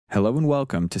Hello and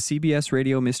welcome to CBS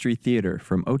Radio Mystery Theater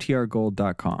from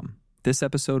OTRGold.com. This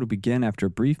episode will begin after a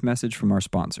brief message from our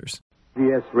sponsors.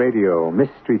 CBS Radio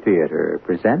Mystery Theater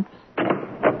presents...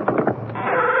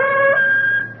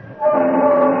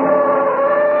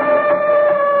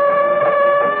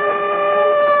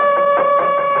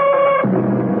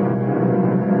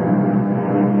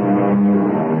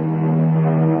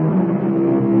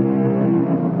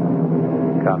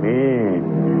 Come in.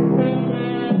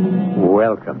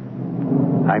 Welcome.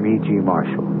 I'm E.G.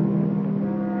 Marshall.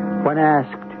 When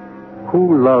asked,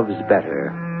 who loves better,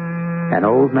 an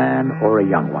old man or a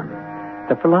young one,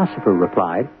 the philosopher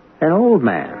replied, an old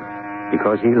man,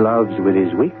 because he loves with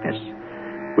his weakness,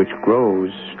 which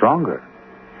grows stronger,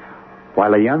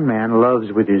 while a young man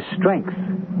loves with his strength,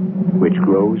 which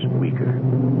grows weaker.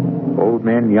 Old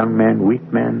men, young men,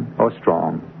 weak men, or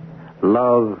strong,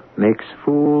 love makes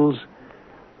fools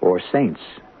or saints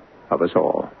of us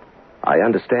all. I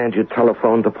understand you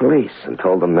telephoned the police and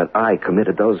told them that I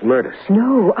committed those murders.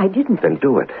 No, I didn't. Then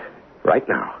do it. Right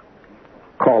now.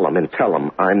 Call them and tell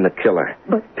them I'm the killer.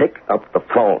 But... Pick up the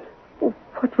phone.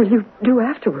 What will you do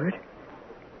afterward?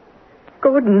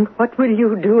 Gordon, what will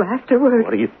you do afterward?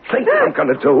 What do you think I'm going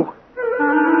to do?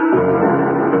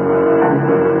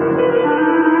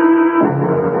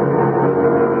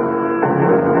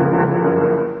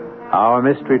 Our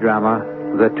mystery drama,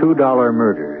 The $2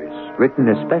 Murders, written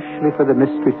especially for the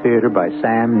Mystery Theater by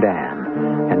Sam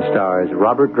Dan, and stars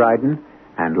Robert Dryden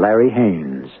and Larry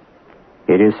Haynes.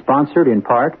 It is sponsored in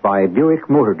part by Buick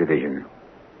Motor Division.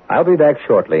 I'll be back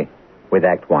shortly with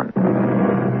Act One.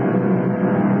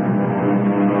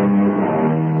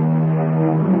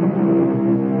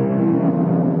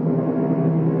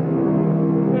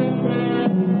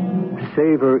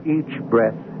 Savor each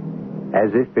breath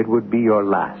as if it would be your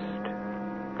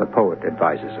last, the poet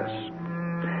advises us.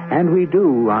 And we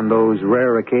do on those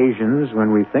rare occasions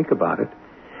when we think about it.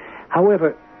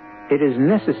 However, it is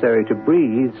necessary to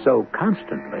breathe so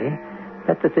constantly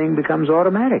that the thing becomes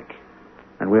automatic,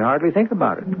 and we hardly think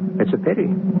about it. It's a pity.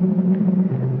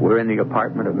 We're in the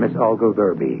apartment of Miss Olga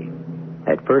Verby.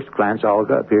 At first glance,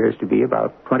 Olga appears to be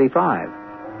about 25.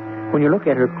 When you look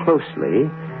at her closely,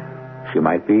 she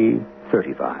might be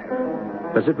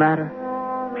 35. Does it matter?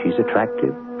 She's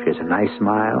attractive. She has a nice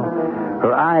smile.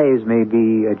 Her eyes may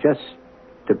be just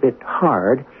a bit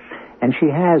hard, and she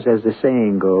has, as the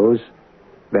saying goes,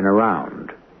 been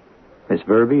around. Miss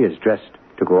Verby is dressed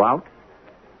to go out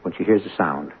when she hears a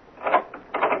sound.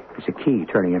 It's a key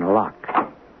turning in a lock.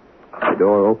 The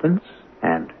door opens,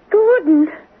 and... Gordon!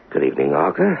 Good evening,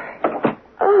 Olga.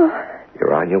 Oh.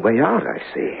 You're on your way out, I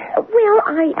see. Well,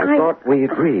 I thought we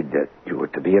agreed that you were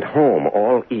to be at home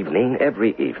all evening,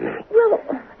 every evening.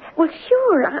 Well,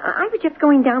 sure. I was just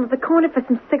going down to the corner for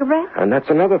some cigarettes. And that's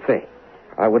another thing.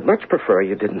 I would much prefer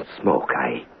you didn't smoke.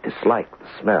 I dislike the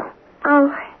smell.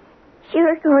 Oh,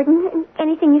 sure, Gordon.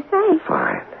 Anything you say.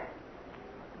 Fine.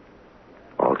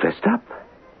 All dressed up?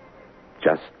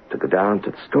 Just to go down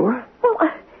to the store? Well,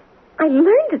 I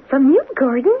learned it from you,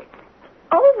 Gordon.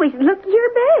 Always look your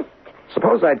best.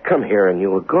 Suppose I'd come here and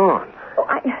you were gone. Oh,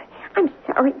 I'm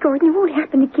sorry, Gordon. It won't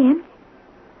happen again.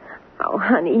 Oh,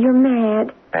 honey, you're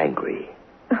mad. Angry.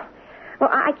 Oh, well,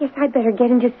 I guess I'd better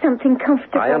get into something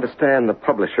comfortable. I understand the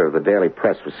publisher of the Daily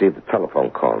Press received a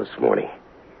telephone call this morning.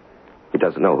 He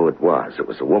doesn't know who it was. It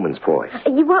was a woman's voice.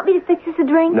 You want me to fix us a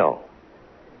drink? No.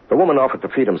 The woman offered to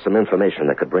feed him some information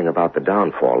that could bring about the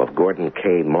downfall of Gordon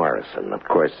K. Morrison. Of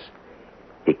course,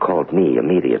 he called me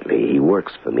immediately. He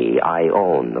works for me. I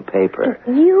own the paper.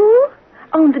 You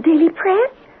own the Daily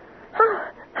Press? Oh,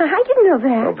 I didn't know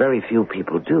that. Well, very few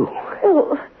people do.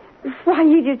 Well, why are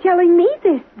you telling me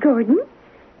this, Gordon?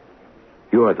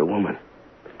 You're the woman.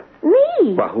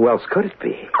 Me? Well, who else could it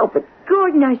be? Oh, but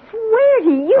Gordon, I swear to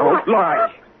you... Don't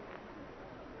lie.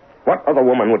 What other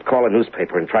woman would call a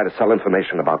newspaper and try to sell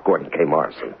information about Gordon K.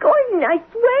 Morrison? Gordon, I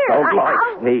swear... Don't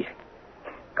lie to me.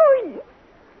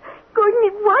 Gordon,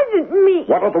 it wasn't me.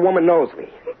 What other woman knows me?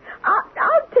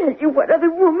 I'll tell you what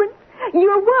other woman.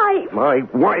 Your wife. My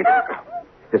wife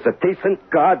is a decent,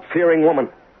 God-fearing woman.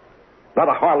 Not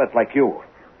a harlot like you.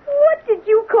 What did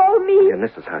you call me? And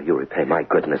this is how you repay my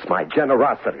goodness, my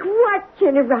generosity. What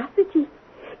generosity?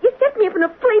 You set me up in a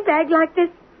flea bag like this.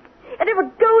 I never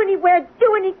go anywhere,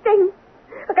 do anything.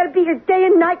 I gotta be here day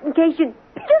and night in case you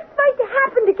just might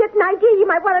happen to get an idea you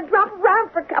might want to drop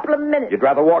around for a couple of minutes. You'd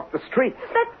rather walk the street.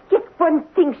 Let's get one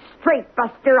thing straight,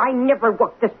 Buster. I never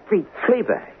walk the street.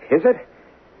 Fleabag, is it?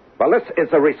 Well, this is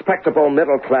a respectable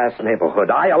middle-class neighborhood.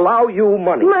 I allow you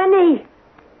money. Money?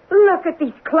 Look at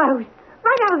these clothes.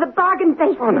 Right out of the bargain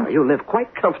basement. Oh, no, you live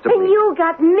quite comfortably. And you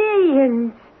got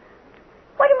millions.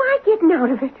 What am I getting out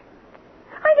of it?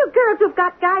 I know girls who've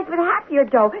got guys with happier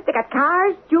dough. They got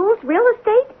cars, jewels, real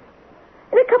estate.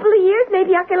 In a couple of years,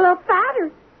 maybe I'll get a little fatter,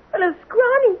 a little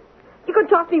scrawny. You could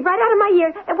toss me right out of my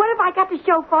ear, and what have I got to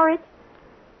show for it?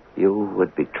 You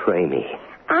would betray me.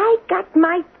 I got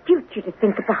my future to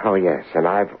think about. Oh, yes, and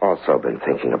I've also been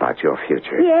thinking about your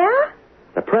future. Yeah?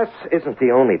 The press isn't the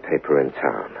only paper in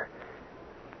town.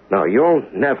 No, you'll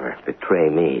never betray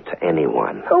me to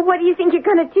anyone. Well, what do you think you're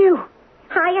going to do?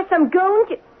 Hire some goon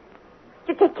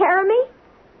to take care of me?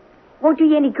 Won't do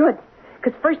you any good.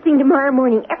 Because first thing tomorrow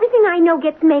morning, everything I know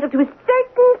gets mailed to a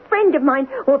certain friend of mine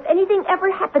who, if anything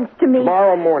ever happens to me...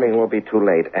 Tomorrow morning will be too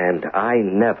late, and I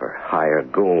never hire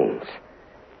goons.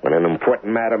 When an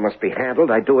important matter must be handled,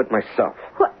 I do it myself.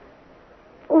 What?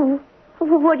 Oh,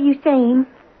 what are you saying?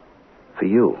 For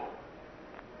you,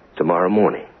 tomorrow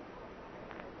morning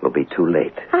will be too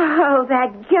late. Oh,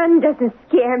 that gun doesn't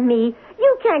scare me.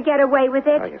 You can't get away with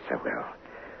it. Oh, yes, I will.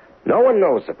 No one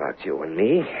knows about you and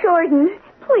me. Gordon,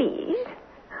 please.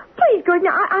 Please, Gordon,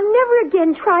 I'll never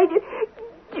again try to...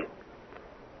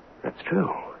 That's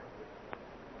true.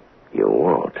 You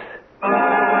won't.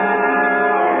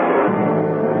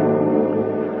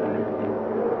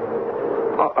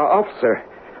 Officer,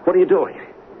 what are you doing?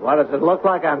 What does it look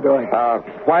like I'm doing?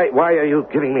 Why are you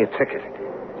giving me a ticket?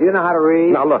 Do you know how to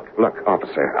read? Now, look,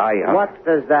 officer, What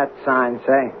does that sign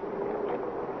say?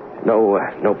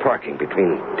 No parking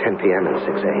between 10 p.m. and 6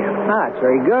 a.m. Ah, that's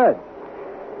very good.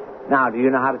 Now, do you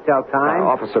know how to tell time?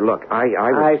 Officer, look,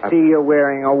 I see you're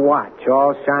wearing a watch,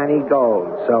 all shiny gold.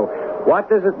 So, what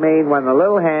does it mean when the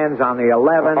little hand's on the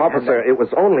 11? Officer, it was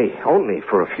only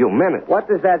for a few minutes. What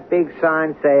does that big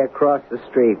sign say across the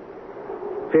street,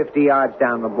 50 yards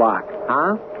down the block?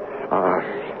 Huh?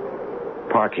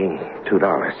 Parking,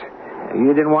 $2.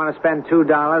 You didn't want to spend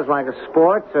 $2 like a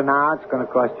sport, so now it's going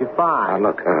to cost you $5.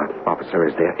 Look, officer,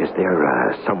 is there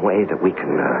some way that we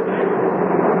can...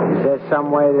 Is there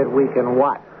some way that we can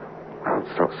what?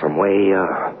 Some way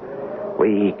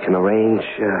we can arrange...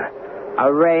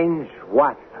 Arrange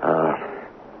what?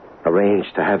 Arrange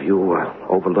to have you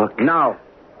overlooked? No.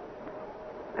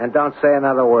 And don't say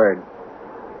another word.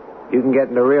 You can get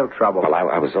into real trouble. Well,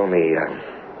 I was only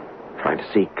trying to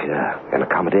seek an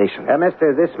accommodation.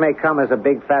 Mister, this may come as a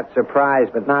big fat surprise,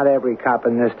 but not every cop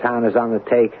in this town is on the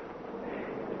take.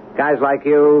 Guys like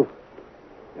you,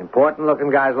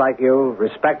 important-looking guys like you,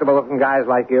 respectable-looking guys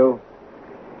like you,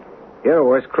 you're the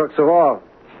worst crooks of all.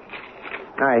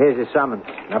 All right, here's your summons.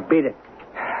 Now beat it.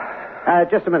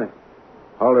 Just a minute.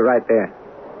 Hold it right there.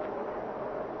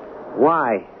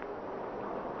 Why?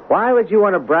 Why would you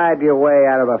want to bribe your way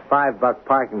out of a $5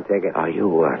 parking ticket?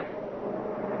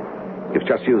 You've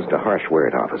just used a harsh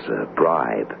word, officer.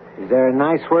 Bribe. Is there a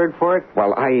nice word for it?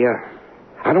 Well, I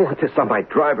don't want this on my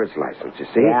driver's license, you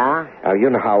see. Yeah? You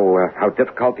know how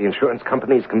difficult the insurance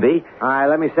companies can be? All right,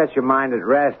 let me set your mind at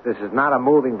rest. This is not a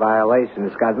moving violation.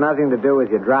 It's got nothing to do with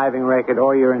your driving record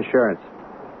or your insurance.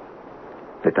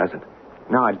 It doesn't?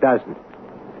 No, it doesn't.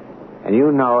 And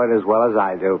you know it as well as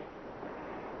I do.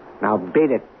 Now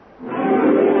beat it.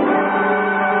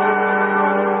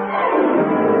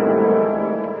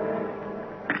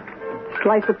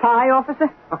 Slice of pie,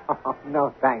 officer? Oh,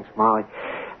 no, thanks, Molly.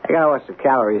 I gotta watch the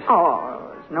calories.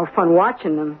 Oh, it's no fun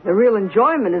watching them. The real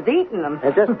enjoyment is eating them.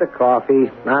 Just the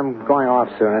coffee. I'm going off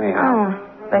soon anyhow.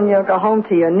 Then you'll go home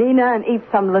to your Nina and eat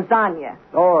some lasagna.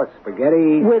 Oh,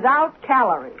 spaghetti. Without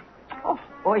calories. Oh,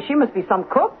 boy, she must be some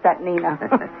cook, that Nina.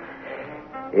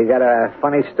 You got a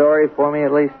funny story for me,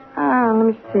 at least? Let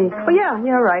me see. Oh, yeah,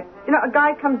 you're right. You know, a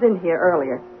guy comes in here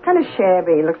earlier. Kind of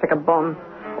shabby. Looks like a bum.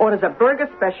 Orders a burger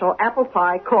special, apple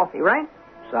pie, coffee, right?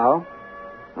 So?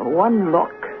 One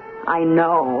look. I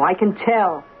know. I can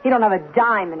tell. He don't have a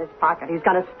dime in his pocket. He's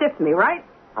going to stiff me, right?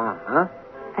 Uh-huh.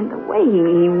 And the way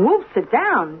he whoops it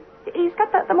down, he's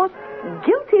got the most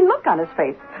guilty look on his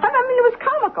face. I mean, it was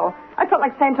comical. I felt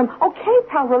like saying to him, okay,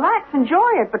 pal, relax,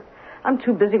 enjoy it, but I'm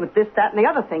too busy with this, that, and the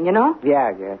other thing, you know?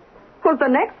 Yeah. Well, the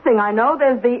next thing I know,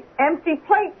 there's the empty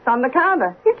plates on the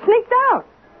counter. He sneaked out.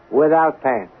 Without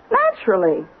paying?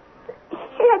 Naturally.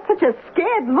 He had such a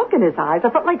scared look in his eyes, I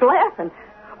felt like laughing.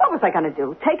 What was I going to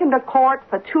do? Take him to court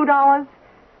for $2?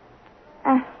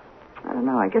 I don't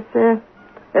know. I guess it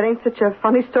ain't such a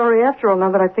funny story after all,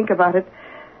 now that I think about it.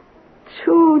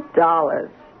 $2.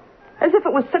 As if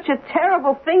it was such a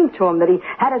terrible thing to him that he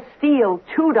had to steal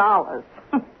 $2.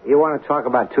 You want to talk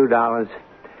about $2?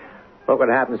 Look what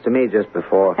happens to me just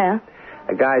before. Yeah?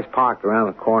 A guy's parked around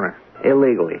the corner,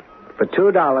 illegally. For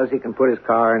 $2, he can put his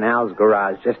car in Al's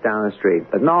garage just down the street.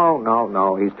 But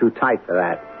no, he's too tight for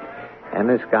that. And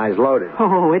this guy's loaded.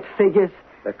 Oh, it figures.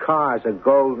 The car's a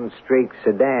Golden Streak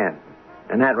sedan.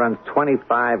 And that runs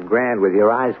 $25,000 with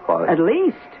your eyes closed. At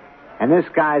least. And this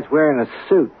guy's wearing a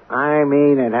suit. I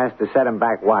mean, it has to set him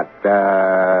back,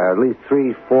 at least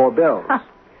 3-4 bills.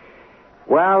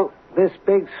 Well, this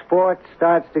big sport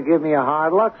starts to give me a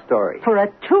hard luck story. For a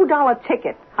 $2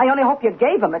 ticket. I only hope you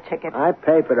gave him a ticket. I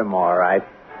papered him all right.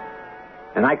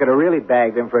 And I could have really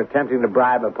bagged him for attempting to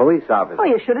bribe a police officer. Oh,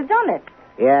 you should have done it.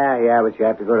 Yeah, but you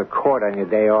have to go to court on your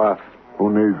day off. Who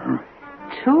needs it?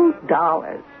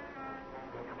 $2.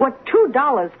 What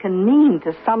 $2 can mean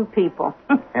to some people.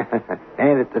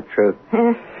 Ain't it the truth?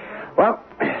 Well,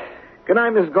 good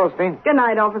night, Mrs. Goldstein. Good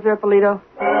night, Officer Polito.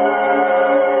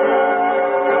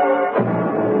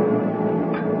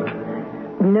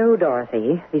 No,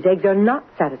 Dorothy. These eggs are not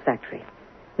satisfactory.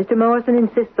 Mr. Morrison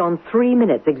insists on 3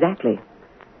 minutes exactly.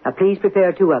 Now, please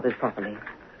prepare 2 others properly.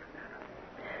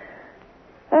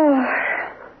 Oh,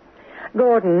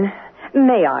 Gordon,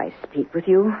 may I speak with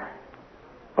you?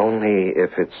 Only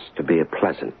if it's to be a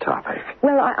pleasant topic.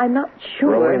 Well, I'm not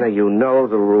sure. Rowena, you know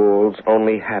the rules.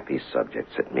 Only happy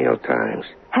subjects at mealtimes.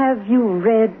 Have you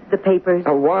read the papers?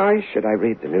 Now, why should I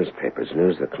read the newspapers?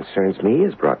 News that concerns me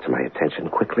is brought to my attention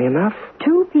quickly enough.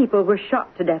 2 people were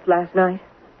shot to death last night.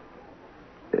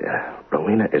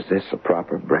 Rowena, is this a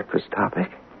proper breakfast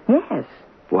topic? Yes.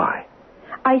 Why?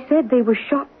 I said they were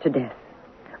shot to death.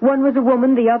 One was a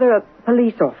woman, the other a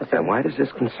police officer. And why does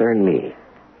this concern me?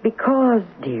 Because,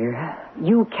 dear,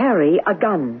 you carry a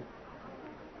gun.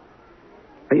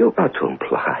 Are you about to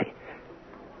imply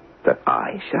that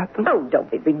I shot them? Oh,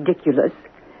 don't be ridiculous.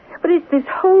 But it's this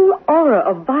whole aura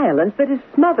of violence that is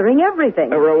smothering everything.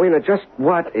 Rowena, just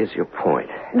what is your point?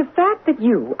 The fact that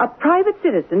you, a private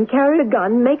citizen, carry a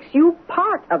gun makes you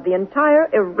part of the entire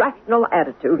irrational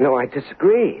attitude. No, I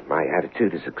disagree. My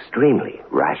attitude is extremely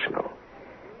rational.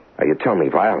 Now, you tell me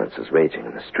violence is raging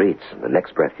in the streets, and the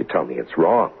next breath you tell me it's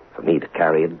wrong for me to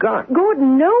carry a gun.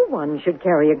 Gordon, no one should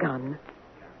carry a gun.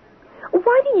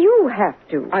 Why do you have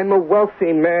to? I'm a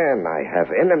wealthy man. I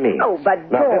have enemies. Oh, but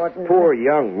now, Gordon... this poor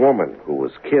young woman who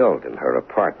was killed in her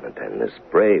apartment and this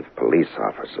brave police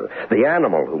officer, the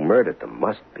animal who murdered them,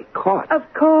 must be caught. Of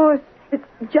course. It's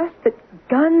just that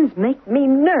guns make me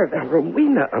nervous. Now,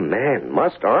 Rowena, a man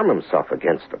must arm himself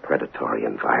against a predatory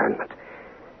environment.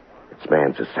 It's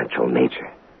man's essential nature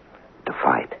to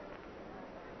fight.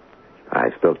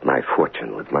 I've built my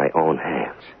fortune with my own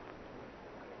hands.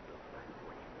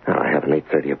 Now, I have an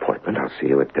 8:30 appointment. I'll see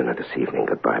you at dinner this evening.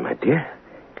 Goodbye, my dear.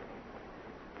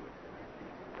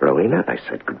 Rowena, I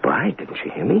said goodbye. Didn't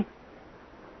you hear me?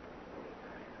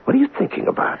 What are you thinking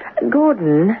about?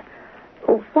 Gordon,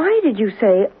 why did you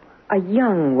say a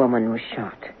young woman was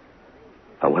shot?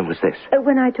 When was this?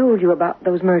 When I told you about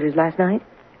those murders last night.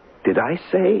 Did I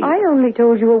say... I only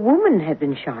told you a woman had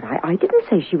been shot. I didn't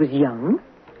say she was young.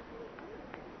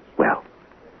 Well,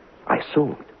 I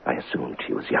assumed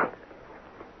she was young.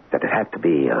 That it had to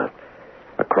be a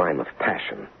crime of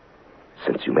passion,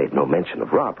 since you made no mention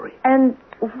of robbery. And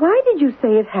why did you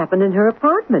say it happened in her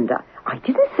apartment? I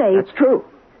didn't say... That's true.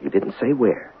 You didn't say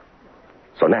where.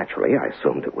 So naturally, I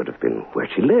assumed it would have been where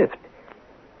she lived.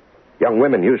 Young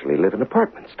women usually live in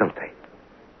apartments, don't they?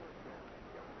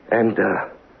 And,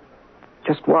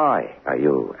 just why are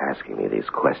you asking me these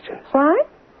questions? Why?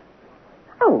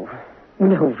 Oh,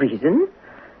 no reason.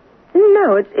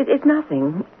 No, it's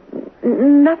nothing.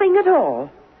 Nothing at all.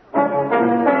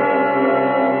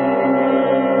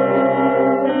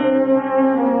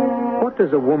 What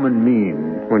does a woman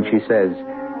mean when she says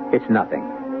it's nothing?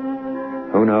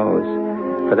 Who knows?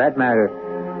 For that matter,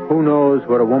 who knows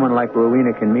what a woman like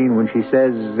Rowena can mean when she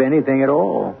says anything at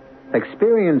all?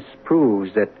 Experience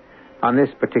proves that on this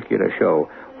particular show,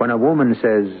 when a woman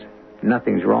says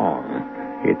nothing's wrong,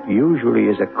 it usually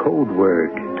is a code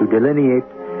word to delineate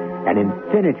an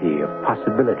infinity of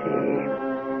possibility.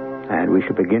 And we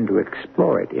should begin to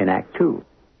explore it in Act 2.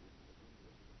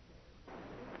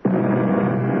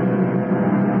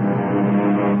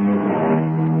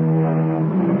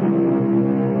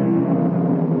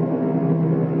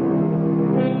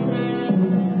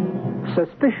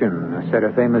 Suspicion, said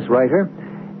a famous writer,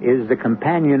 is the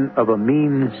companion of a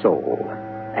mean soul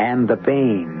and the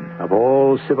bane of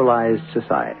all civilized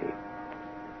society.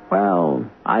 Well,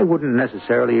 I wouldn't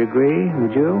necessarily agree,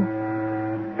 would you?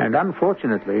 And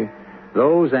unfortunately,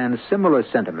 those and similar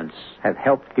sentiments have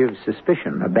helped give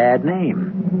suspicion a bad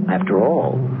name. After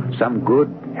all, some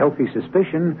good, healthy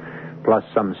suspicion, plus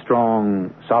some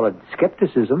strong, solid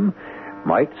skepticism,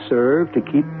 might serve to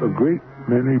keep a great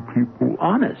many people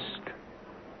honest.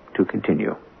 To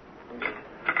continue.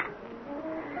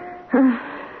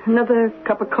 Another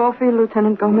cup of coffee,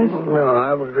 Lieutenant Gomez? Well,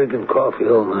 I was drinking coffee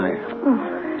all night.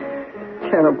 Oh,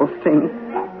 terrible thing.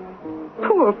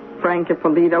 Frank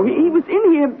Ippolito. He was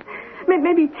in here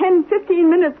maybe 10, 15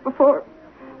 minutes before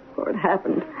it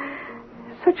happened.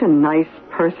 Such a nice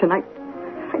person. I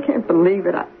can't believe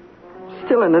it. I'm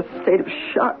still in a state of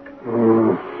shock.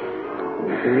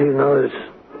 Did you notice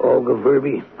Olga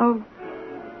Verby? Oh,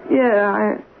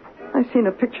 yeah, I seen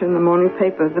a picture in the morning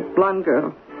paper, the blonde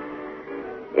girl.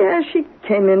 Yeah, she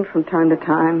came in from time to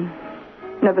time.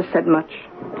 Never said much.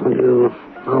 You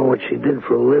know what she did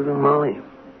for a living, Molly?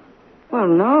 Well,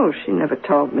 no, she never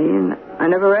told me, and I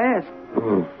never asked.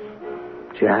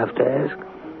 Did you have to ask?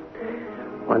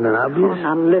 Wasn't it obvious? Oh,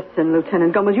 now listen,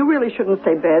 Lieutenant Gomez, you really shouldn't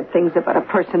say bad things about a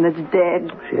person that's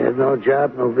dead. She had no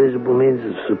job, no visible means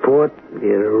of support. Yet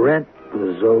her rent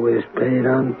was always paid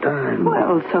on time.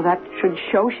 Well, so that should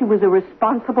show she was a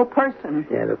responsible person.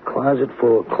 She had a closet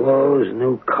full of clothes,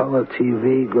 new color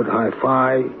TV, good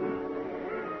hi-fi.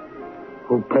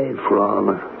 Who paid for all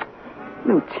of it?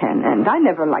 Lieutenant, I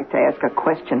never like to ask a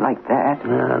question like that.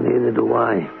 No, neither do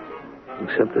I.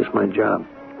 Except it's my job.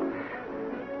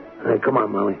 Hey, come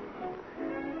on, Molly.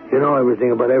 You know everything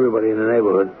about everybody in the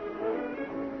neighborhood.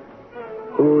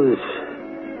 Who's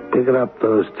picking up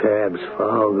those tabs for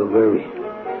Olga Verby?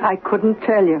 I couldn't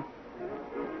tell you.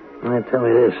 Now, tell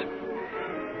me this.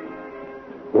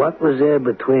 What was there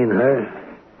between her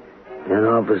and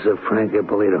Officer Frank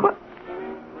Ippolito? What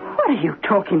are you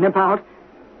talking about?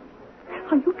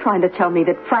 Are you trying to tell me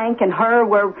that Frank and her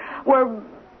were...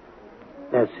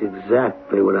 That's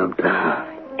exactly what I'm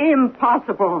telling you.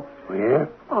 Impossible. Yeah?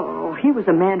 Oh, he was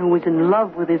a man who was in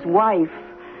love with his wife.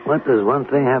 What does one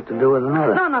thing have to do with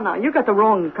another? No. You got the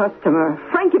wrong customer.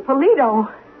 Frank Ippolito,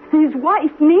 his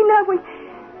wife, Nina,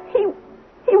 he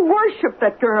worshipped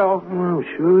that girl. Well,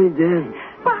 sure he did.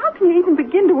 Well, how can you even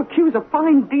begin to accuse a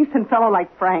fine, decent fellow like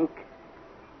Frank?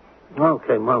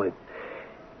 Okay, Molly.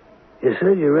 You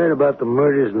said you read about the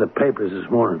murders in the papers this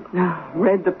morning.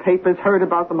 Read the papers, heard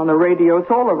about them on the radio. It's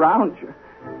all around you.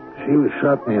 She was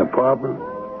shot in the apartment.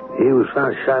 He was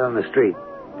found shot on the street,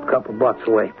 a couple blocks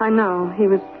away. I know. He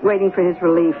was waiting for his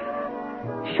relief.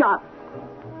 Shots.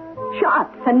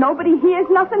 And nobody hears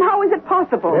nothing? How is it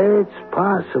possible? It's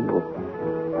possible.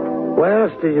 What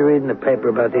else did you read in the paper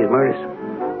about these murders?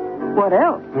 What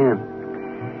else? Yeah.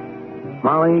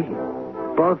 Molly,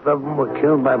 both of them were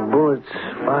killed by bullets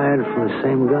fired from the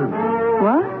same gun.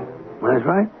 What? That's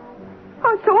right.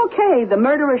 Oh, so okay. The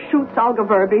murderer shoots Olga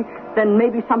Verby, then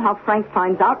maybe somehow Frank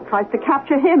finds out and tries to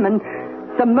capture him, and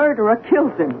the murderer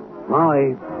kills him.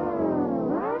 Molly,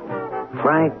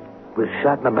 Frank was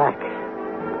shot in the back.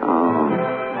 Oh.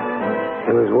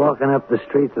 He was walking up the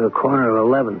street to the corner of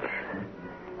 11th.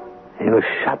 He was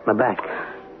shot in the back.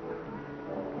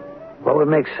 What would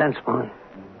make sense, Molly?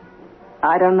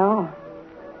 I don't know.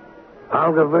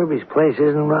 Olga Verby's place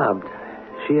isn't robbed.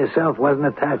 She herself wasn't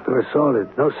attacked or assaulted.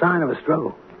 No sign of a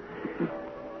struggle.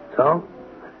 So,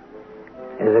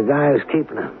 there's a guy who's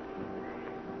keeping her.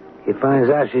 He finds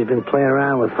out she's been playing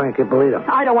around with Frank Ippolito.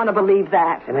 I don't want to believe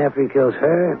that. And after he kills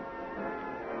her,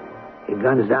 he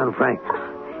guns down Frank.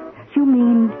 You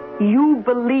mean you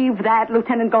believe that,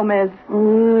 Lieutenant Gomez?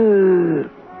 It's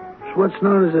what's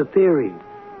known as a theory.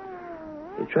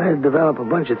 They try to develop a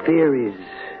bunch of theories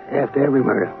after every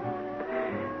murder.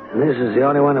 And this is the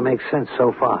only one that makes sense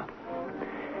so far.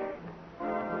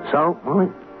 So, Molly?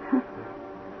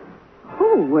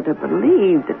 Who would have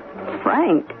believed that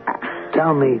Frank...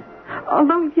 Tell me.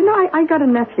 Although, you know, I got a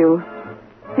nephew.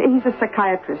 He's a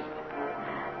psychiatrist.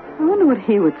 I wonder what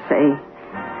he would say.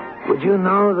 Would you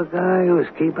know the guy who was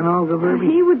keeping Olga Verby?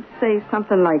 He would say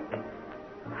something like,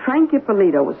 Frank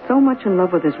Ippolito was so much in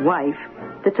love with his wife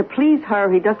that to please her,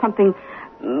 he does something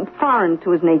foreign to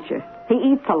his nature. He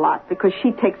eats a lot because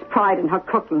she takes pride in her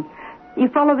cooking. You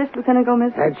follow this, Lieutenant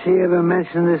Gomez? Had she ever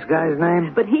mentioned this guy's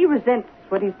name? But he resents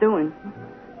what he's doing.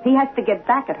 He has to get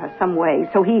back at her some way,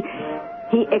 so he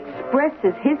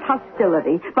expresses his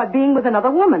hostility by being with another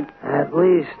woman. At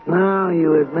least now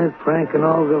you admit Frank and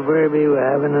Olga Verby were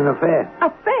having an affair.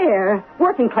 Affair?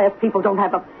 Working class people don't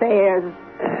have affairs.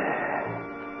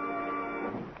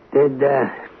 Did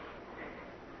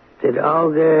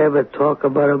Olga ever talk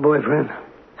about her boyfriend?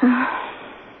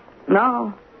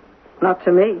 No, not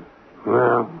to me.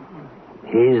 Well,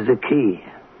 here's the key.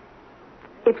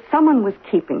 If someone was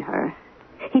keeping her,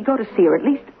 he'd go to see her at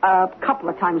least a couple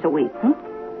of times a week.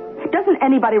 Doesn't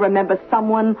anybody remember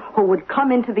someone who would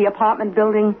come into the apartment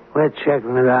building? We're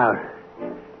checking it out.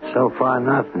 So far,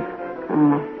 nothing.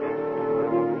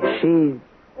 She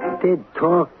did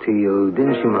talk to you,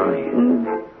 didn't she, Molly?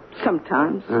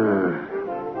 Sometimes.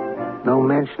 No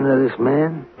mention of this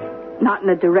man? Not in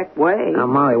a direct way. Now,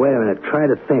 Molly, wait a minute. Try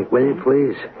to think, will you,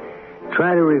 please?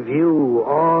 Try to review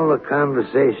all the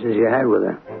conversations you had with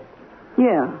her.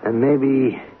 Yeah. And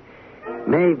maybe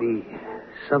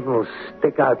something will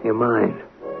stick out in your mind.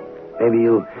 Maybe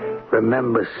you'll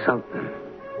remember something.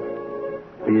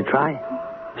 Will you try?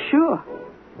 Sure,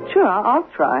 I'll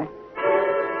try.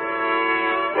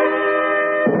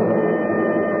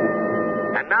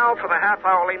 And now for the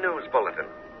half-hourly news bulletin.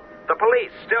 The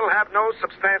police still have no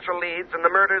substantial leads in the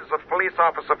murders of police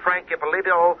officer Frank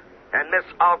Ippolito and Miss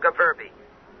Olga Verby.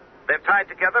 They're tied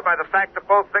together by the fact that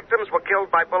both victims were killed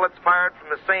by bullets fired from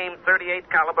the same .38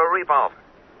 caliber revolver.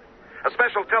 A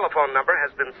special telephone number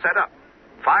has been set up,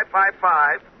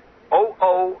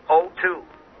 555-0002.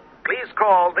 Please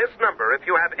call this number if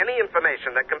you have any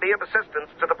information that can be of assistance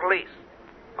to the police.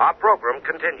 Our program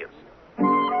continues.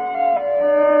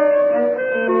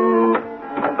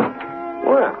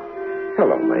 Well,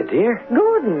 hello, my dear.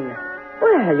 Gordon.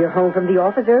 Well, you're home from the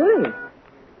office early.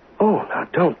 Oh, now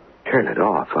don't turn it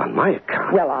off on my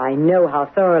account. Well, I know how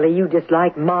thoroughly you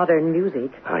dislike modern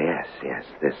music. Oh, yes.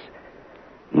 This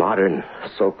modern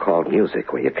so-called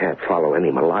music where you can't follow any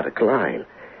melodic line.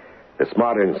 This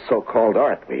modern so-called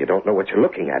art where you don't know what you're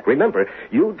looking at. Remember,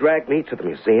 you dragged me to the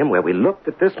museum where we looked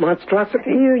at this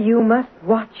monstrosity. Here, you must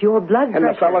watch your blood pressure.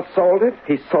 And the fella sold it?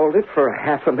 He sold it for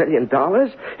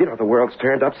 $500,000? You know, the world's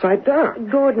turned upside down.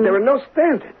 Gordon. There are no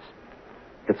standards.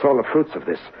 It's all the fruits of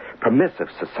this permissive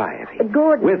society.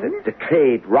 Gordon. With it,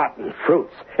 decayed, rotten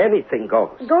fruits. Anything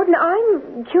goes. Gordon,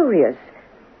 I'm curious.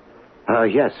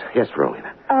 Yes,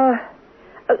 Rowena.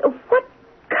 What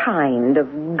kind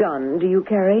of gun do you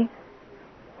carry?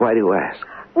 Why do you ask?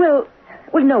 Well,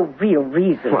 no real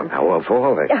reason. Well, now, of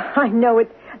all the... I know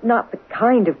it's not the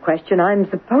kind of question I'm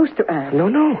supposed to ask. No,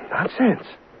 nonsense.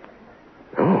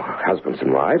 No, husbands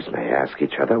and wives may ask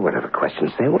each other whatever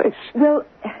questions they wish. Well,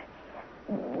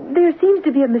 there seems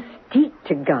to be a mystique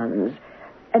to guns,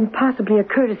 and possibly a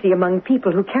courtesy among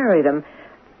people who carry them.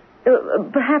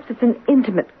 Perhaps it's an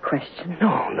intimate question.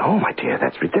 No, my dear,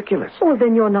 that's ridiculous. Well,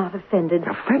 then you're not offended.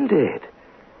 Offended?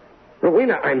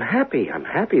 Rowena, I'm happy. I'm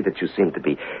happy that you seem to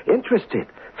be interested,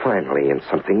 finally, in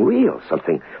something real,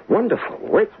 something wonderful,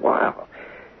 worthwhile.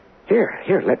 Here,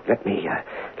 let me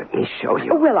show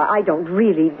you. Well, I don't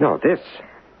really... No, this,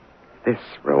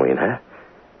 Rowena,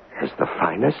 is the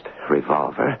finest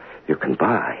revolver you can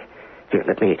buy. Here,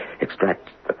 let me extract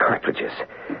the cartridges.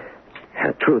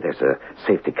 True, there's a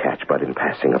safety catch, but in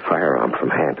passing a firearm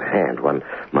from hand to hand, one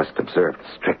must observe the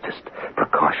strictest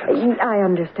precautions. I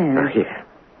understand. Now, here,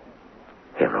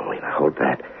 Rowena, hold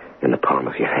that in the palm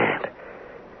of your hand.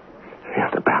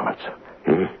 The balance.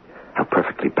 How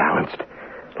perfectly balanced.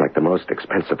 Like the most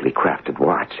expensively crafted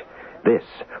watch. This,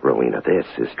 Rowena, this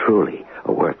is truly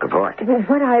a work of art. Well,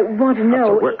 what I want to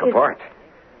know... It's a work of art,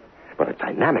 but a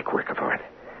dynamic work of art.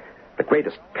 The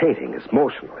greatest painting is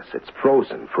motionless. It's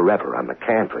frozen forever on the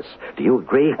canvas. Do you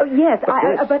agree? Oh, yes,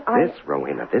 But this,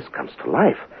 Rowena, this comes to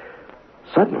life.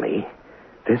 Suddenly,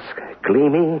 this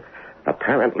gleaming,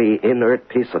 apparently inert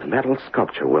piece of metal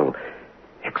sculpture will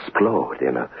explode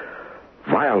in a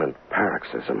violent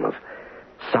paroxysm of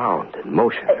sound and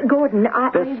motion. Gordon,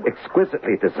 This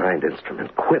exquisitely designed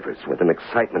instrument quivers with an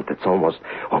excitement that's almost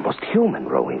human,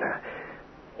 Rowena.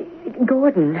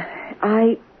 Gordon,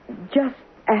 I just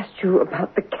asked you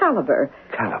about the caliber.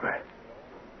 Caliber?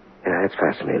 Yeah, that's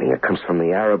fascinating. It comes from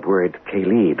the Arab word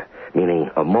kalib, meaning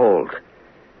a mold.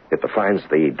 It defines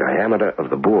the diameter of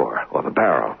the bore, or the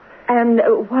barrel. And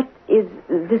what is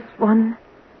this one?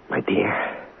 My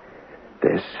dear,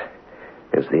 this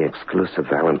is the exclusive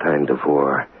Valentine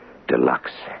DeVore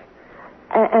Deluxe.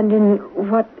 And in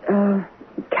what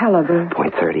caliber?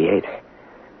 .38.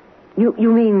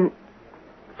 You mean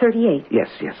 38? Yes,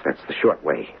 that's the short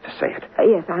way to say it.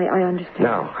 Yes, I understand.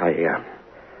 Now,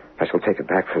 I shall take it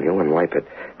back from you and wipe it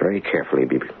very carefully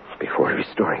before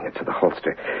restoring it to the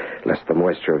holster, lest the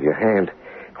moisture of your hand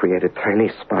created tiny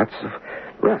spots of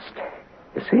rust.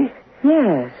 You see?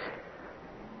 Yes.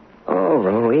 Oh,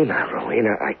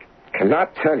 Rowena, I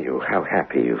cannot tell you how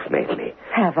happy you've made me.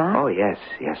 Have I? Oh, yes,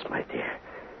 my dear.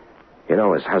 You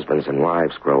know, as husbands and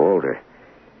wives grow older,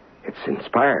 it's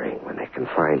inspiring when they can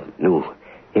find new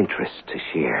interests to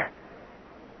share,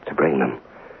 to bring them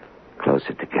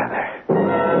closer together.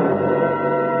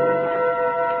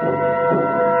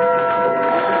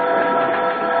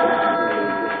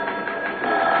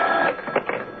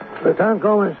 Lieutenant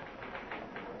Gomez.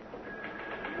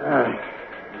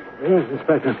 Yes,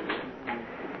 Inspector.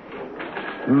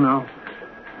 No.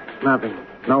 Nothing.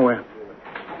 Nowhere.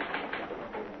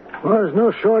 Well, there's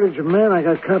no shortage of men. I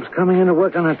got cops coming in to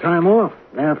work on their time off.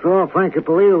 After all, Frank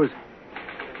Ippolito was...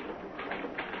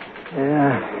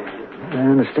 Yeah, I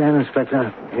understand,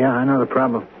 Inspector. Yeah, I know the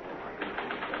problem.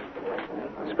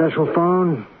 Special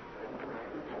phone,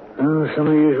 Oh, some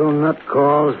of the usual nut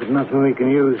calls, but nothing we can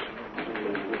use.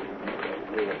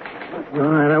 All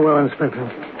right, I will,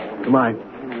 Inspector. Goodbye.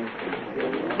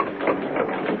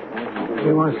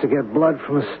 He wants to get blood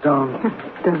from a stone.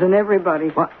 Doesn't everybody?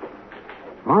 What?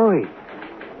 Molly,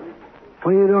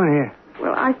 what are you doing here?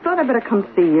 Well, I thought I'd better come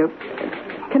see you.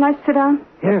 Can I sit down?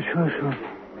 Yeah, sure.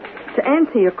 To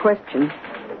answer your question,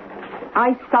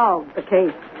 I solved the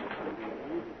case.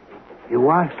 You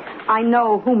what? I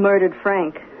know who murdered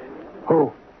Frank.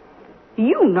 Who?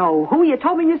 You know who. You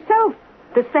told me yourself.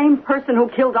 The same person who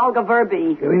killed Olga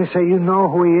Verby. You mean to say you know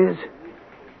who he is?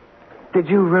 Did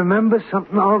you remember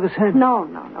something Olga said? No.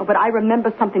 But I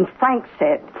remember something Frank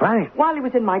said. Frank? While he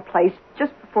was in my place,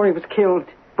 just before he was killed.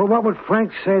 But what would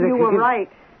Frank say that You were right.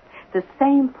 The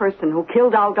same person who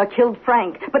killed Olga killed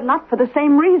Frank, but not for the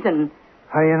same reason.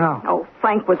 How do you know? Oh,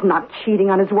 Frank was not cheating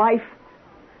on his wife.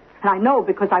 And I know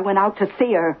because I went out to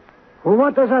see her. Well,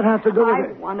 what does that have to do with I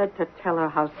it? wanted to tell her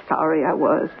how sorry I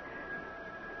was.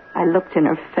 I looked in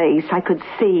her face. I could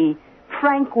see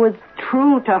Frank was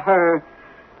true to her.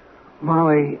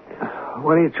 Molly,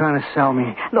 what are you trying to sell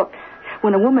me? Look,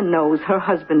 when a woman knows her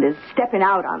husband is stepping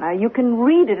out on her, you can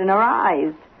read it in her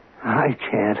eyes. I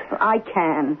can't. I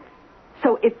can.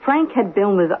 So if Frank had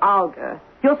been with Olga,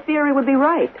 your theory would be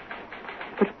right.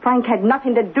 But Frank had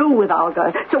nothing to do with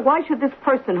Olga. So why should this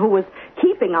person who was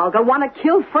keeping Olga want to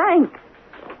kill Frank?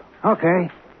 Okay.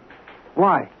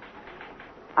 Why?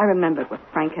 I remembered what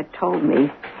Frank had told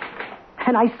me.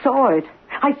 And I saw it.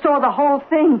 I saw the whole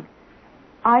thing.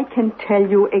 I can tell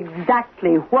you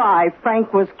exactly why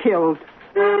Frank was killed.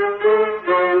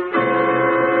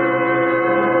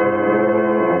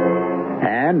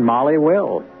 And Molly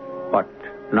will. But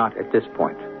not at this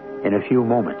point. In a few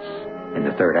moments in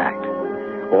the third act.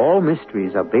 All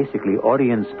mysteries are basically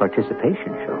audience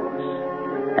participation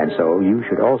shows. And so you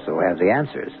should also have the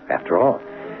answers. After all,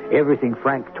 everything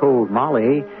Frank told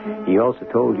Molly, he also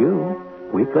told you.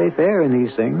 We play fair in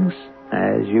these things,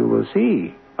 as you will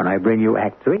see when I bring you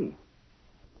Act 3.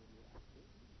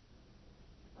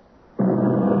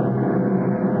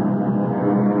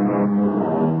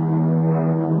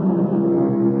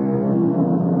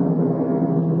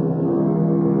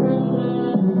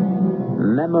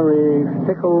 Memory,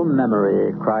 fickle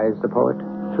memory, cries the poet,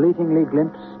 fleetingly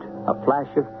glimpsed, a flash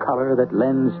of color that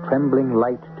lends trembling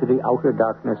light to the outer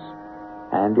darkness,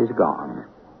 and is gone.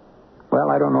 Well,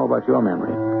 I don't know about your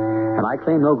memory, and I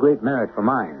claim no great merit for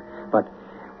mine, but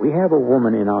we have a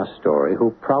woman in our story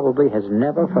who probably has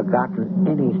never forgotten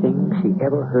anything she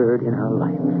ever heard in her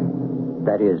life.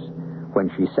 That is, when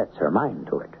she sets her mind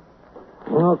to it.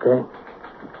 Okay.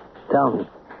 Tell me.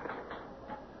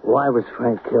 Why was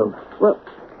Frank killed? Well,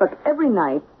 look, every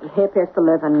night at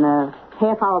 11:30,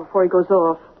 half hour before he goes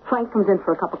off, Frank comes in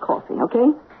for a cup of coffee,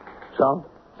 okay? So?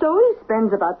 So he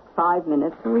spends about 5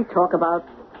 minutes, and we talk about,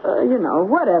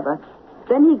 whatever.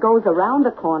 Then he goes around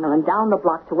the corner and down the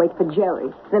block to wait for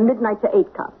Jerry, the midnight to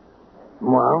 8 cup.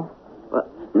 Well? Well,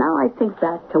 now I think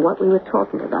back to what we were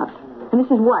talking about. And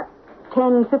this is what?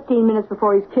 10, 15 minutes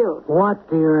before he's killed. What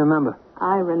do you remember?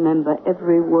 I remember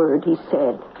every word he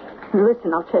said.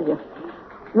 Listen, I'll tell you.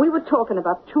 We were talking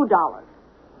about $2. $2.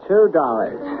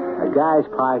 A guy's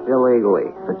parked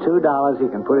illegally. For $2, he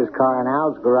can put his car in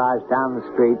Al's garage down the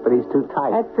street, but he's too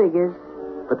tight. That figures.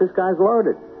 But this guy's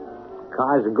loaded.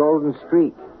 Car's a Golden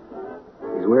Street.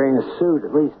 He's wearing a suit,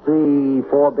 at least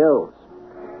 3-4 bills.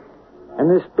 And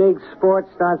this big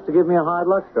sport starts to give me a hard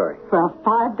luck story. For a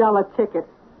 $5 ticket.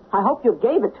 I hope you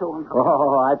gave it to him.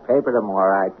 Oh, I papered him all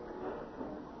right.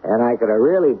 And I could have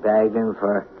really bagged him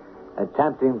for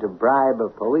attempting to bribe a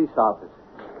police officer.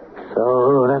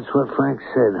 So that's what Frank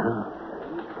said, huh?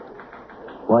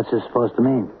 What's this supposed to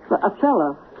mean? A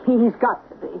fellow, he's got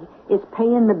to be, is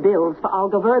paying the bills for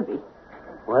Olga Verby.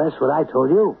 Well, that's what I told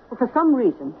you. Well, for some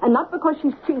reason, and not because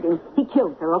she's cheating, he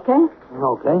killed her, okay?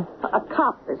 Okay. A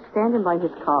cop is standing by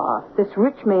his car, this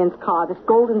rich man's car, this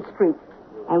Golden Street.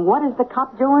 And what is the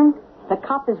cop doing? The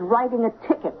cop is writing a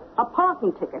ticket, a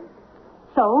parking ticket.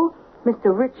 So,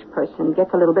 Mr. Rich Person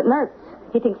gets a little bit nervous.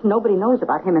 He thinks nobody knows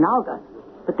about him and Olga.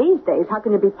 But these days, how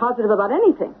can you be positive about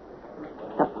anything?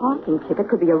 The parking ticket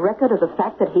could be a record of the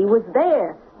fact that he was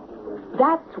there.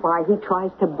 That's why he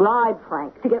tries to bribe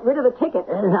Frank, to get rid of the ticket.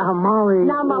 Now, Molly...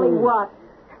 Now, Molly, what?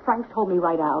 Frank told me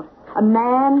right out. A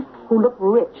man who looked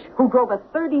rich, who drove a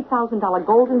 $30,000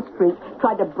 Golden Street,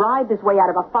 tried to bribe his way out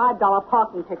of a $5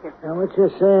 parking ticket. Now, what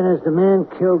you're saying is the man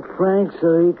killed Frank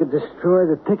so he could destroy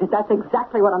the ticket? That's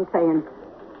exactly what I'm saying.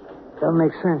 Doesn't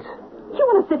make sense. You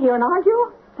want to sit here and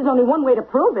argue? There's only one way to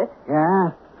prove it.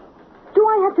 Yeah? Do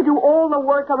I have to do all the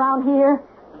work around here?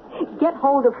 Get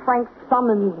hold of Frank's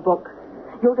summons book.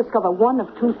 you'll discover one of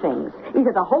two things.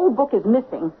 Either the whole book is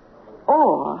missing,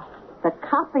 or the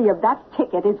copy of that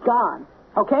ticket is gone.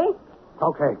 Okay?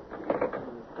 Okay.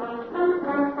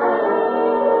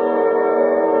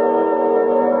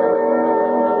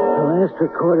 The last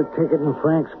recorded ticket in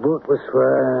Frank's book was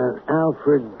for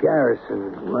Alfred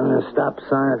Garrison, running a stop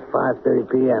sign at 5:30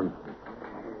 p.m.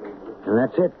 And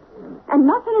that's it. And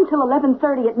nothing until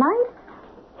 11:30 at night?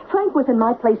 Frank was in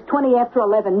my place 20 after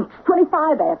 11,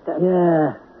 25 after.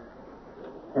 Yeah.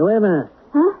 Hey, wait a minute.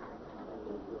 Huh?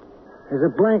 There's a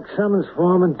blank summons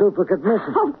form and duplicate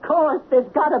missing. Of course, there's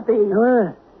gotta be. Hey, wait a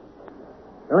minute.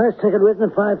 The last ticket written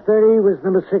at 5:30 was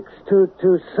number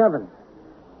 6227.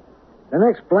 The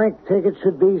next blank ticket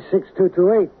should be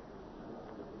 6228.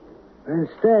 But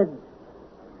instead,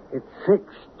 it's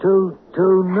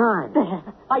 6229. There,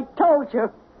 I told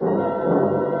you.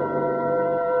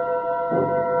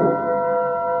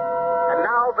 And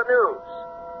now the news.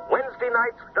 Wednesday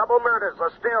night's double murders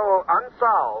are still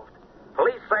unsolved.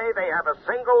 Police say they have a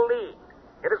single lead.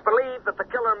 It is believed that the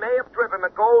killer may have driven a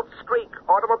Gold Streak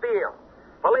automobile.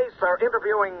 Police are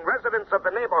interviewing residents of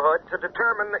the neighborhood to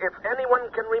determine if anyone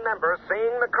can remember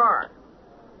seeing the car.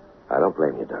 I don't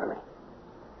blame you, darling.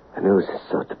 The news is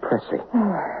so depressing.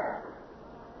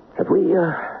 Have we,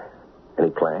 any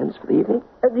plans for the evening?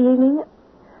 The evening?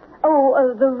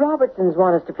 Oh, the Robertsons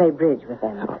want us to play bridge with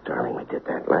them. Oh, darling, we did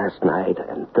that last night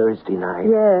and Thursday night.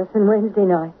 Yes, and Wednesday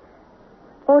night.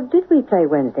 Or did we play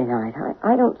Wednesday night?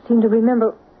 I don't seem to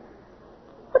remember.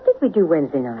 What did we do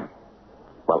Wednesday night?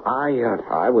 Well,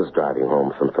 I was driving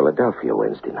home from Philadelphia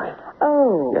Wednesday night.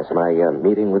 Oh. Yes, my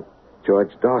meeting with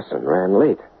George Dawson ran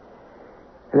late.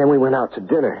 And then we went out to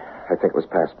dinner. I think it was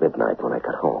past midnight when I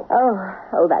got home.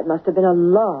 Oh, that must have been a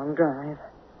long drive.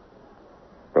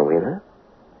 Rowena?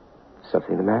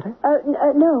 Something the matter?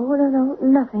 No,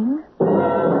 nothing.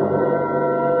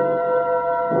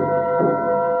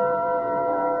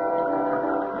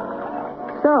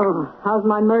 So, how's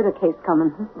my murder case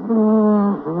coming?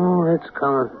 Oh, it's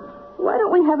coming. Why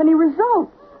don't we have any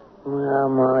results? Well,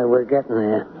 Molly, we're getting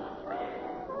there.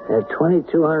 There are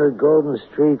 2,200 golden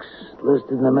streaks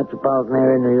listed in the metropolitan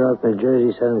area of New York, New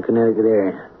Jersey, Southern Connecticut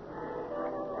area.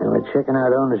 And we're checking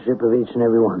out ownership of each and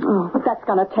every one. Oh, but that's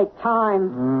going to take time.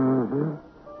 Mm-hmm.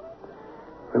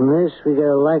 From this, we get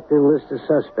a likely list of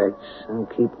suspects and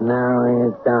keep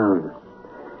narrowing it down.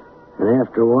 And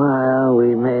after a while,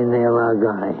 we may nail our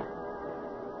guy.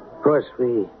 Of course,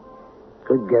 we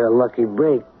could get a lucky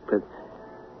break, but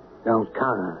don't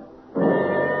count on it.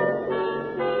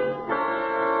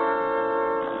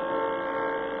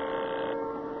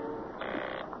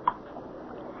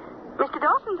 Mr.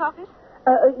 Dawson's office?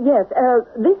 Yes,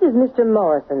 this is Mr.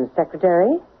 Morrison's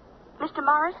secretary. Mr.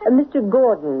 Morrison? Mr.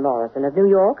 Gordon Morrison of New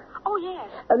York. Oh, yes.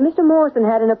 Mr. Morrison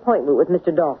had an appointment with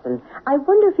Mr. Dawson. I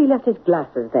wonder if he left his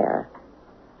glasses there.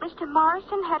 Mr.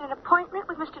 Morrison had an appointment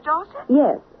with Mr. Dawson?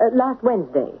 Yes, last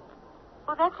Wednesday.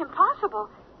 Well, that's impossible.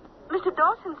 Mr.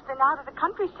 Dawson's been out of the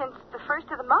country since the first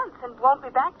of the month and won't be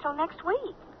back till next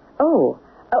week. Oh,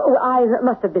 I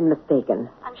must have been mistaken.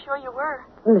 I'm sure you were.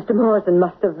 Mr. Morrison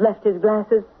must have left his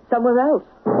glasses somewhere else.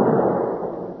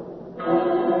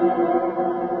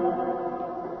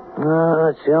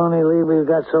 That's the only lead we've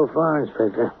got so far,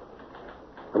 Inspector.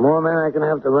 The more men I can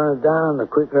have to run it down, the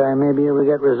quicker I may be able to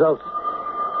get results.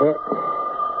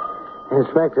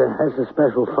 Inspector, that's a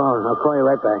special phone. I'll call you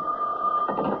right back.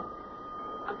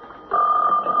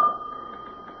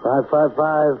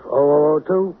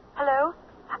 555-0002. Hello?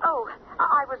 Oh,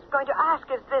 I was going to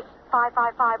ask, is this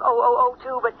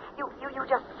 555-0002, but you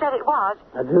just said it was.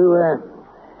 I do,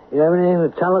 you have anything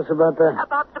to tell us about the...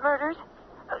 About the murders?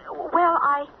 Well,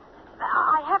 I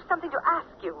have something to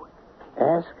ask you.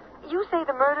 Ask? You say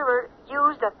the murderer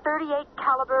used a .38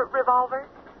 caliber revolver?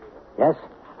 Yes?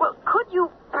 Well, could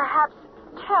you perhaps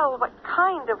tell what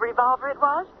kind of revolver it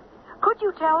was? Could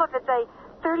you tell if it's a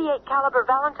 .38 caliber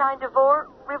Valentine DeVore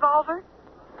revolver?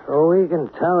 Oh, we can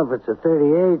tell if it's a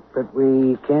 .38, but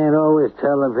we can't always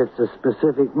tell if it's a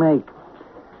specific make.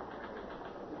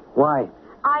 Why?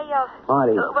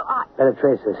 Marty, better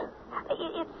trace this.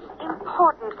 It's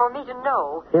important for me to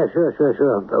know. Yeah, sure.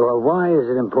 Well, why is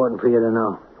it important for you to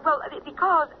know? Well,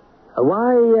 because...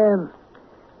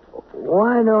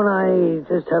 Why don't I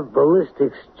just have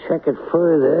ballistics check it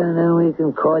further, and then we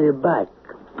can call you back?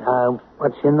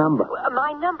 What's your number?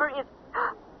 My number is...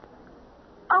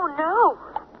 Oh, no.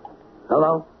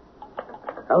 Hello?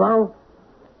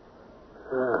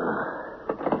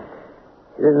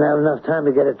 You didn't have enough time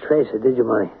to get a tracer, did you,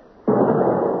 Marty?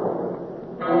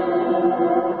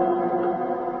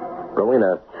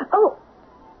 Rowena. Oh,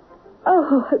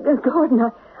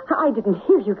 Gordon, I didn't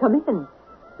hear you come in.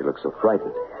 You look so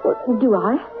frightened. Do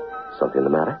I? Something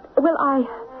the matter? Well, I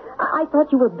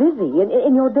thought you were busy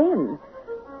in your den.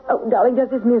 Oh, darling, does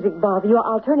this music bother you?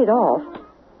 I'll turn it off.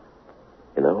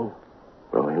 You know,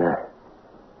 Rowena,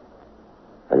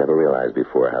 I never realized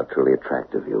before how truly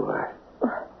attractive you are.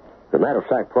 As a matter of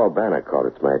fact, Paul Banner called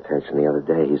it to my attention the other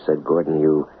day. He said, Gordon,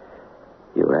 you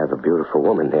have a beautiful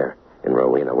woman there in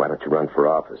Rowena. Why don't you run for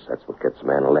office? That's what gets a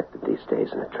man elected these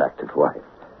days, an attractive wife.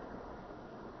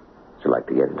 Would you like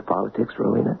to get into politics,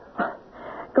 Rowena?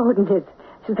 Gordon,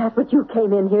 is that what you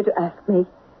came in here to ask me?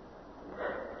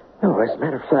 No, as a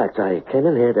matter of fact, I came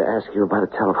in here to ask you about a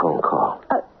telephone call.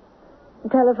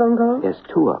 Telephone call? Yes,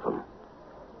 2 of them.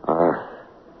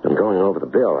 I'm going over the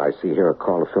bill. I see here a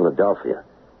call to Philadelphia,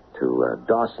 to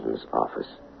Dawson's office.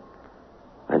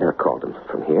 I never called him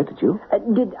from here, did you?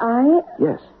 Did I?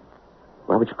 Yes.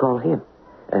 Why would you call him?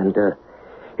 And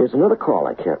here's another call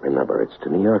I can't remember. It's to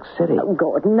New York City. Oh,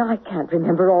 Gordon, I can't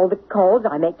remember all the calls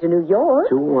I make to New York.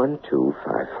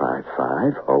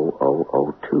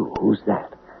 212-555-0002. Who's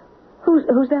that? Who's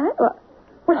that?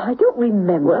 Well, I don't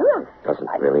remember. Well, doesn't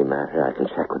really matter. I can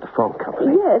check with the phone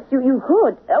company. Yes, you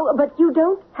could. Oh, but you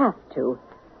don't have to.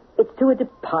 It's to a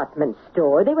department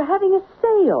store. They were having a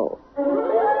sale.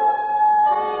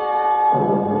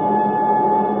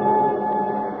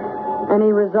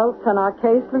 Any results on our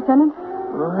case, Lieutenant?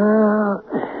 Well,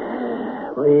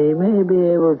 we may be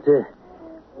able to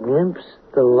glimpse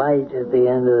the light at the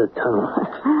end of the tunnel.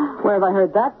 Where have I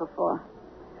heard that before?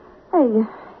 Hey,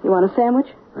 you want a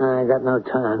sandwich? I got no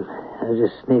time. I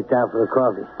just sneaked out for the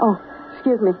coffee. Oh,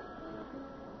 excuse me.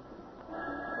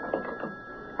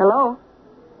 Hello?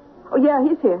 Oh, yeah,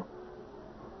 he's here.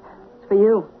 It's for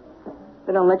you.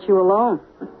 They don't let you alone.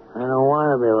 I don't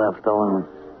want to be left alone.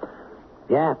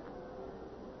 Yeah.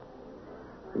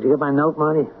 Did you get my note,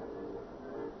 Marty?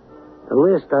 The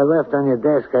list I left on your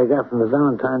desk I got from the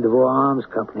Valentine DeVore Arms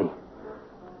Company.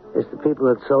 It's the people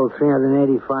that sold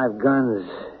 385 guns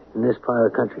in this part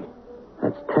of the country.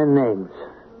 That's 10 names.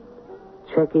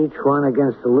 Check each one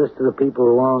against the list of the people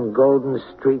who own Golden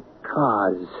Street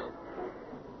cars.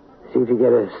 See if you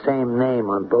get a same name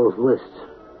on both lists.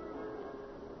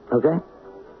 Okay?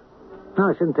 No,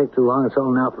 it shouldn't take too long. It's all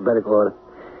in alphabetical order.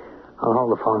 I'll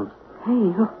hold the phone.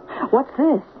 Hey, what's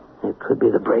this? It could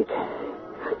be the break.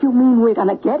 You mean we're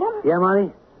gonna get him? Yeah,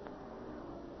 Marty?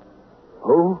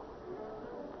 Who?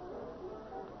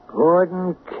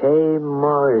 Gordon K.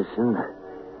 Morrison,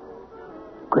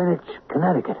 Greenwich,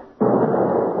 Connecticut.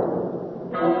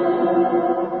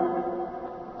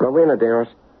 Rowena,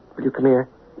 dearest, will you come here?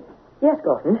 Yes,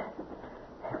 Gordon.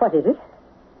 What is it?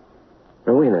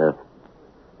 Rowena,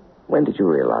 when did you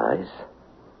realize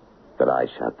that I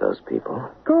shot those people?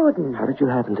 Gordon. How did you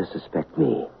happen to suspect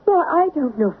me? Well, I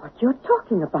don't know what you're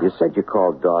talking about. You said you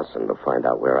called Dawson to find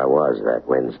out where I was that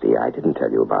Wednesday. I didn't tell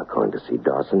you about going to see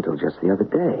Dawson till just the other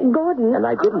day. Gordon, And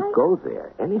I didn't go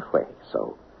there anyway,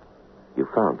 so you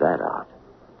found that out.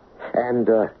 And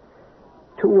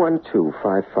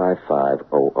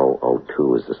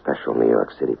 212-555-0002 is the special New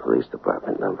York City Police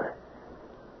Department number.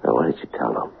 Now, what did you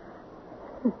tell them?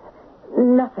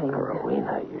 Nothing.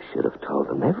 Rowena, you should have told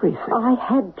them everything. I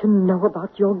had to know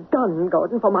about your gun,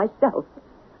 Gordon, for myself.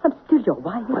 I'm still your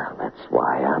wife. Well, that's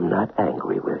why I'm not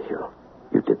angry with you.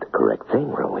 You did the correct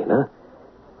thing, Rowena.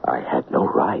 I had no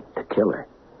right to kill her.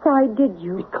 Why did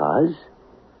you? Because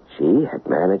she had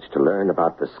managed to learn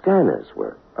about the scanners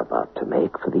we're about to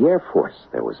make for the Air Force.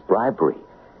 There was bribery.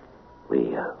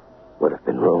 We would have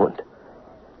been ruined.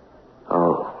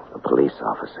 Oh, the police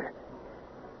officer.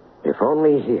 If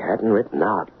only he hadn't written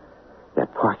out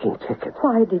that parking ticket.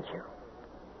 Why did you?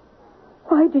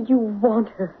 Why did you want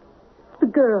her? The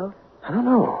girl. I don't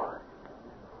know.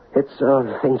 It's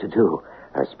the thing to do,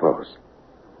 I suppose.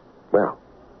 Well,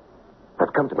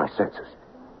 I've come to my senses.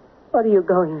 What are you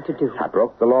going to do? I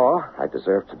broke the law. I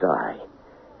deserve to die.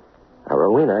 Now,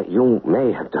 Rowena, you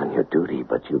may have done your duty,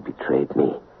 but you betrayed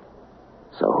me.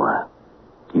 So,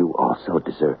 you also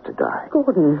deserve to die.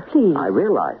 Gordon, please. I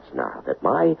realize now that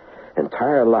my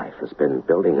entire life has been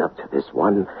building up to this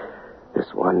one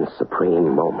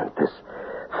supreme moment, this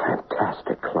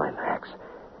fantastic climax.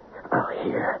 Oh,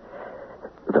 here.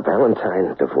 The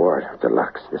Valentine DeVore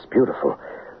Deluxe, this beautiful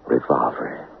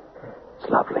revolver.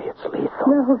 It's lovely. It's lethal.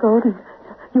 No, Gordon.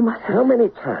 You mustn't. How many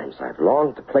times I've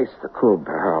longed to place the cool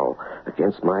barrel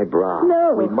against my brow.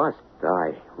 No. We must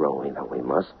die, Rowena. We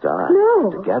must die.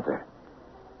 No. Together.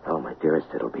 Oh, my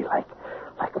dearest, it'll be like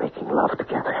making love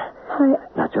together.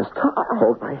 Now just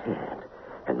hold my hand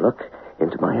and look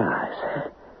into my eyes.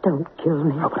 Don't kill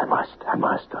me. Oh, but I must.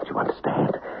 Don't you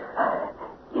understand?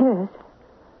 Yes.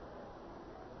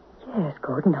 Yes,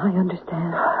 Gordon, I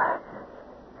understand.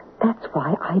 That's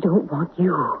why I don't want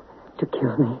you to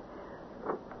kill me.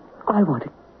 I want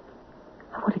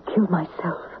to kill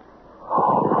myself.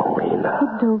 Oh, Rowena.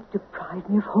 But don't deprive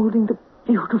me of holding the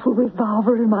beautiful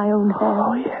revolver in my own hand.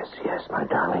 Oh, yes, my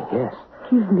darling, yes.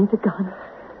 Give me the gun.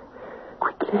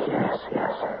 Quickly. Yes.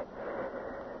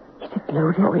 Is it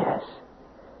loaded? Oh, yes.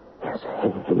 Yes,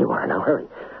 here you are. Now, hurry.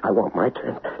 I want my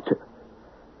turn to...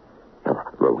 Now,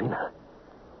 Rowena,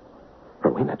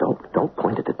 don't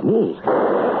point it at me.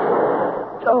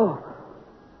 Oh,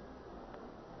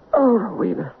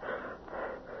 Rowena.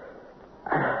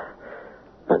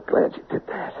 I'm glad you did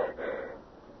that.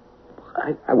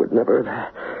 I would never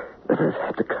have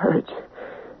had the courage.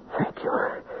 Thank you.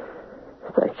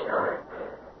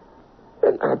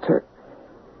 And now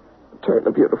turn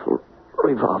the beautiful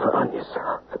revolver on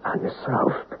yourself.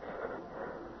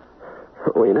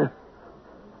 Rowena.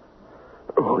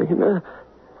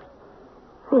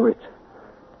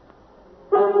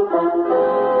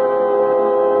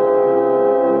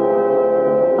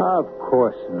 Of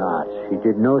course not. She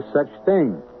did no such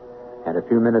thing. And a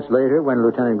few minutes later, when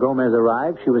Lieutenant Gomez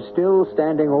arrived, she was still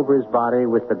standing over his body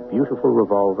with the beautiful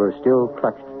revolver still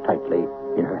clutched tightly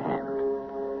in her hand.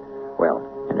 Well,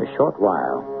 in a short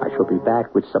while, I shall be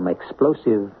back with some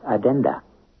explosive addenda.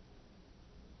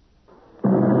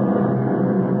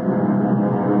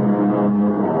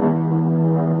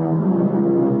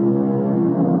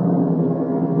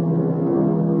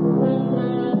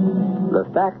 The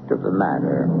fact of the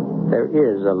matter, there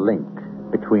is a link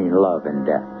between love and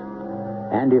death.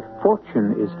 And if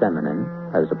fortune is feminine,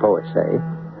 as the poets say,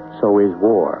 so is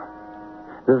war.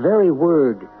 The very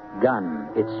word gun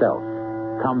itself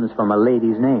comes from a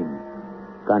lady's name,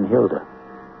 Gunhilda,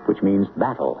 which means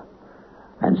battle.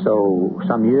 And so,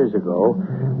 some years ago,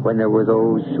 when there were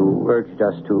those who urged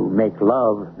us to make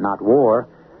love, not war,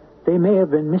 they may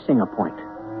have been missing a point.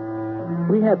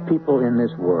 We have people in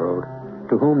this world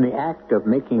to whom the act of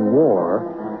making war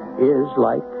is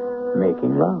like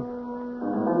making love.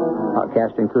 Our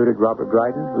cast included Robert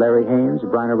Dryden, Larry Haynes,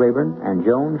 Bryna Rayburn, and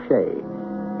Joan Shea.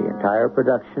 The entire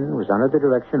production was under the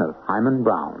direction of Hyman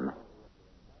Brown.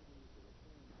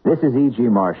 This is E.G.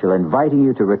 Marshall inviting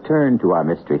you to return to our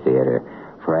Mystery Theater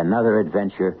for another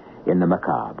adventure in the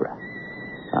macabre.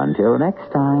 Until next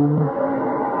time,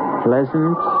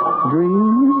 pleasant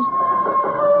dreams.